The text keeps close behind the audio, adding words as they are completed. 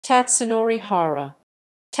Tatsunori Hara.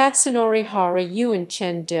 Tatsunori Hara Yuan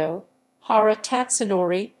Chendo, Hara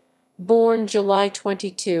Tatsunori, born July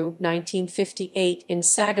 22, 1958 in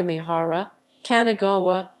Sagamihara,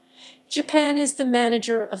 Kanagawa, Japan, is the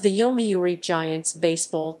manager of the Yomiuri Giants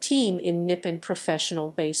baseball team in Nippon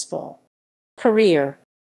Professional Baseball. Career.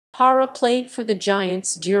 Hara played for the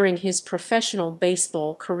Giants during his professional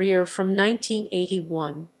baseball career from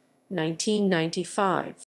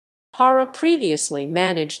 1981-1995. Hara previously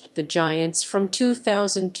managed the Giants from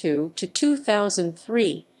 2002 to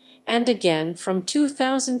 2003 and again from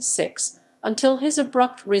 2006 until his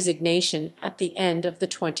abrupt resignation at the end of the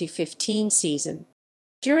 2015 season.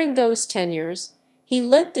 During those tenures, he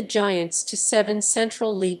led the Giants to 7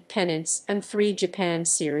 Central League pennants and 3 Japan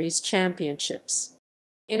Series championships.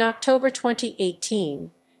 In October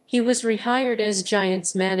 2018, he was rehired as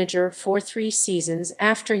Giants manager for 3 seasons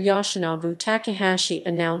after Yoshinobu Takahashi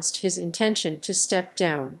announced his intention to step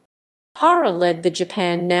down. Hara led the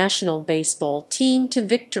Japan national baseball team to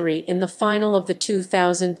victory in the final of the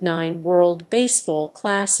 2009 World Baseball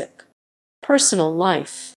Classic. Personal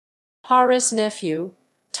life. Hara's nephew,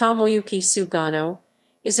 Tomoyuki Sugano,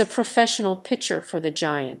 is a professional pitcher for the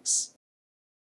Giants.